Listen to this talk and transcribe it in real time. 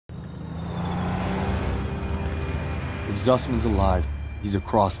If Zussman's alive, he's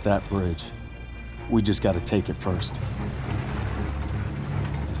across that bridge. We just gotta take it first.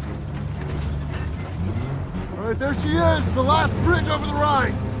 All right, there she is, the last bridge over the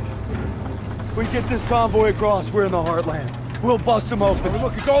Rhine. We get this convoy across, we're in the heartland. We'll bust them open.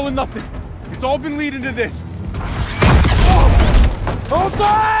 Look, it's all or nothing. It's all been leading to this. Hold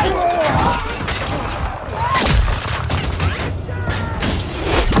tight!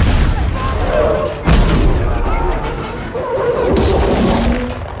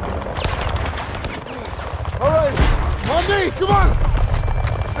 All right, on me, come on!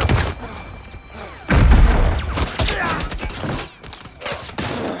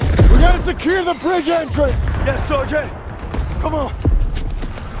 We gotta secure the bridge entrance! Yes, Sergeant. Come on.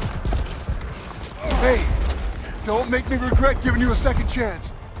 Hey, don't make me regret giving you a second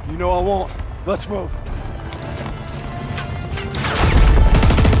chance. You know I won't. Let's move.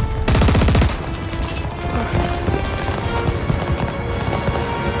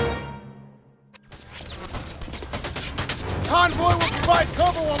 Convoy will provide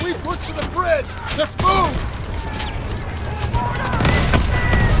cover while we push to the bridge. Let's move!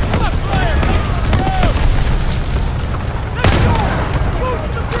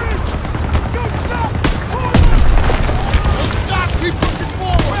 Keep pushing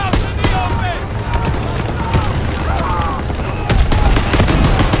forward! Out in the open!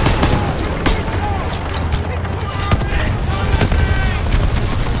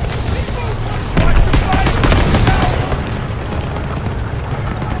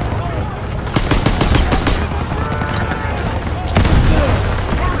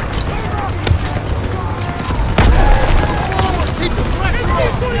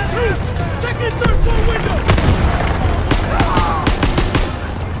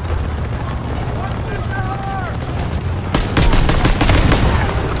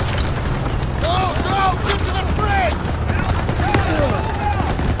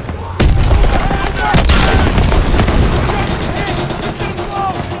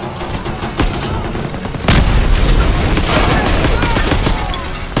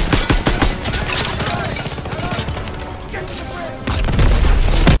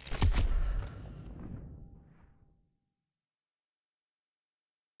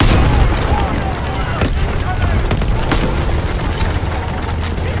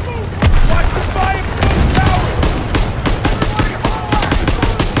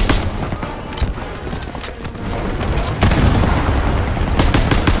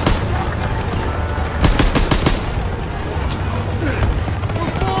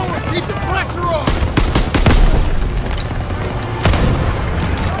 Keep the pressure on!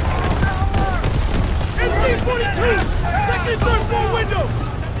 Second, third floor window!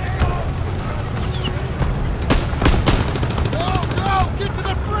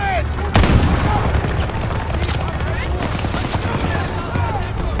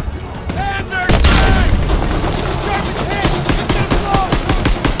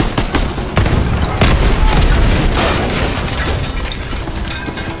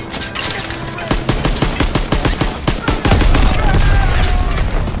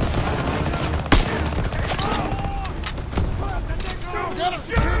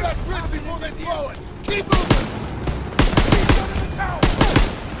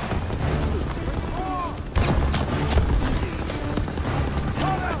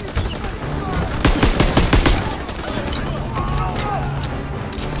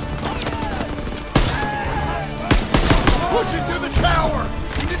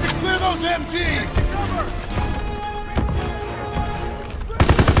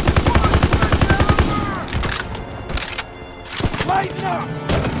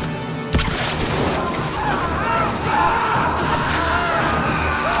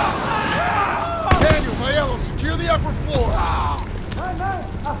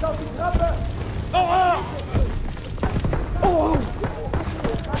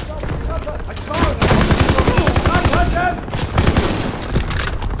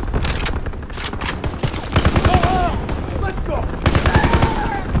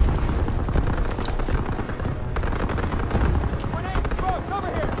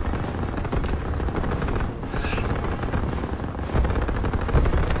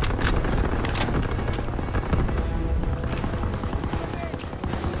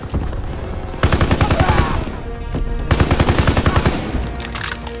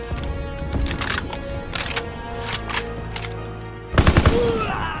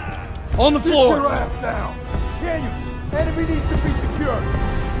 On the floor! Get your ass down! Daniel, enemy needs to be secured.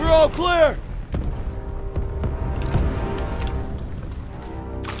 We're all clear!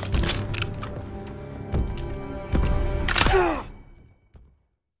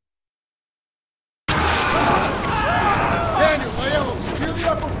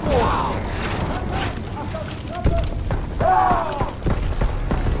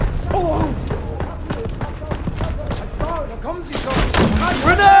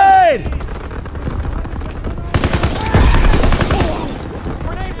 Grenade!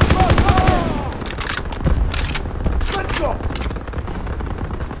 Let's go!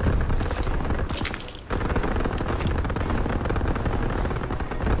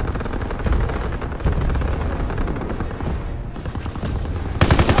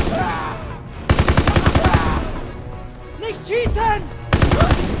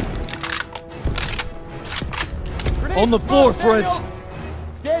 On the floor, Fritz!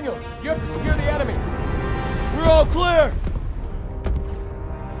 Daniel, you have to secure the enemy. We're all clear!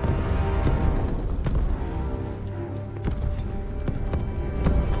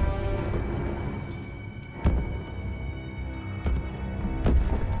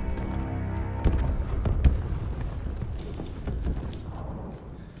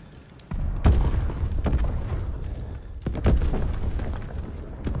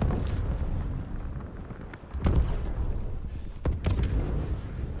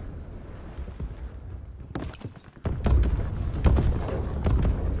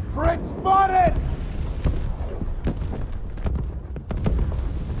 Fritz spotted!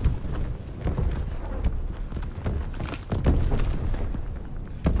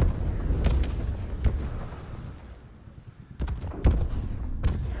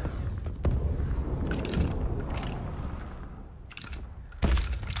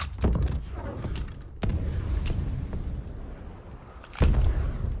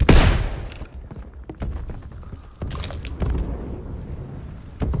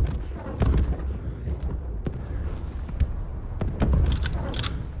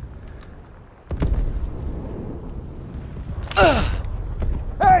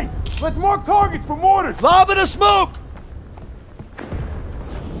 Hey! Let's mark targets for mortars! Lob in a smoke!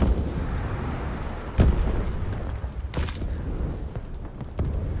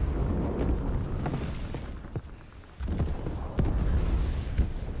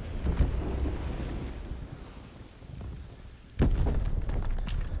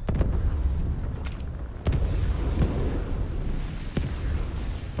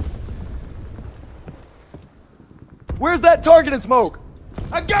 Where's that target and smoke?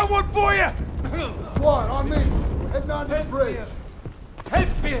 I got one for you! Squad, on me! Heading on to the bridge!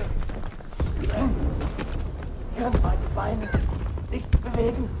 Headspiel! Kann beide Beine nicht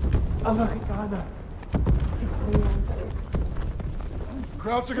bewegen. Amerikaner.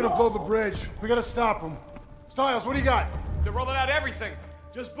 Krauts are gonna blow the bridge. We gotta stop them. Stiles, what do you got? They're rolling out everything.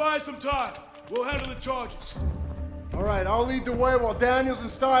 Just buy some time. We'll handle the charges. All right, I'll lead the way while Daniels and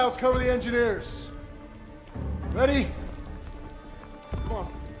Stiles cover the engineers. Ready? Come on,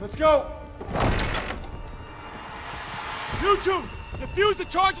 let's go! You two, defuse the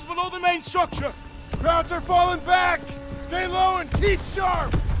charges below the main structure. Krauts are falling back! Stay low and keep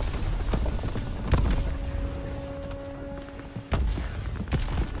sharp!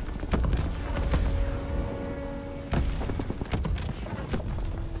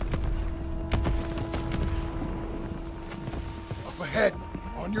 Up ahead,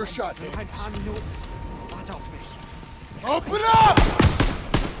 on your shot, Dave. Ein paar Minuten. Warte auf mich. Open up!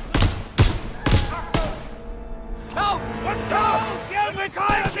 Lauf! Und lauf! Die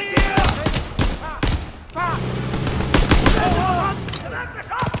Amerikaner sind hier!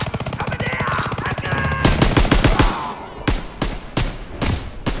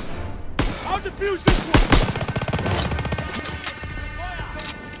 I'll defuse this one.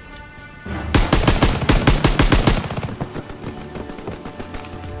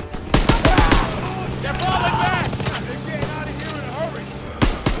 They're falling back! They're getting out of here in a hurry!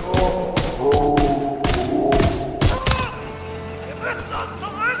 Ihr müsst uns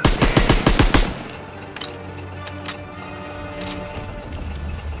zurückziehen!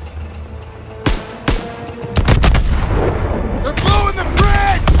 They're blowing the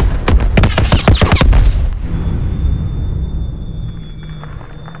bridge!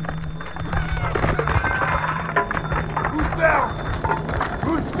 Who's down?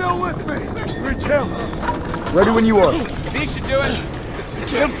 Who's still with me? Bridge held. Ready when you are. These should do it! The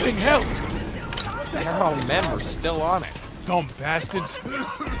damn thing held. Their own members still on it. Dumb bastards.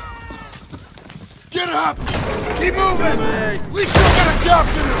 Get up! Keep moving! We still got a job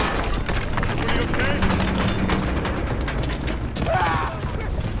to do!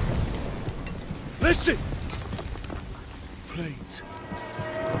 Listen! Please.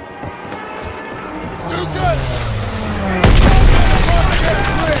 Do good!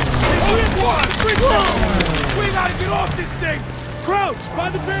 We gotta get off this thing! Crouch by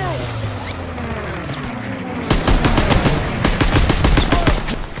the barrels!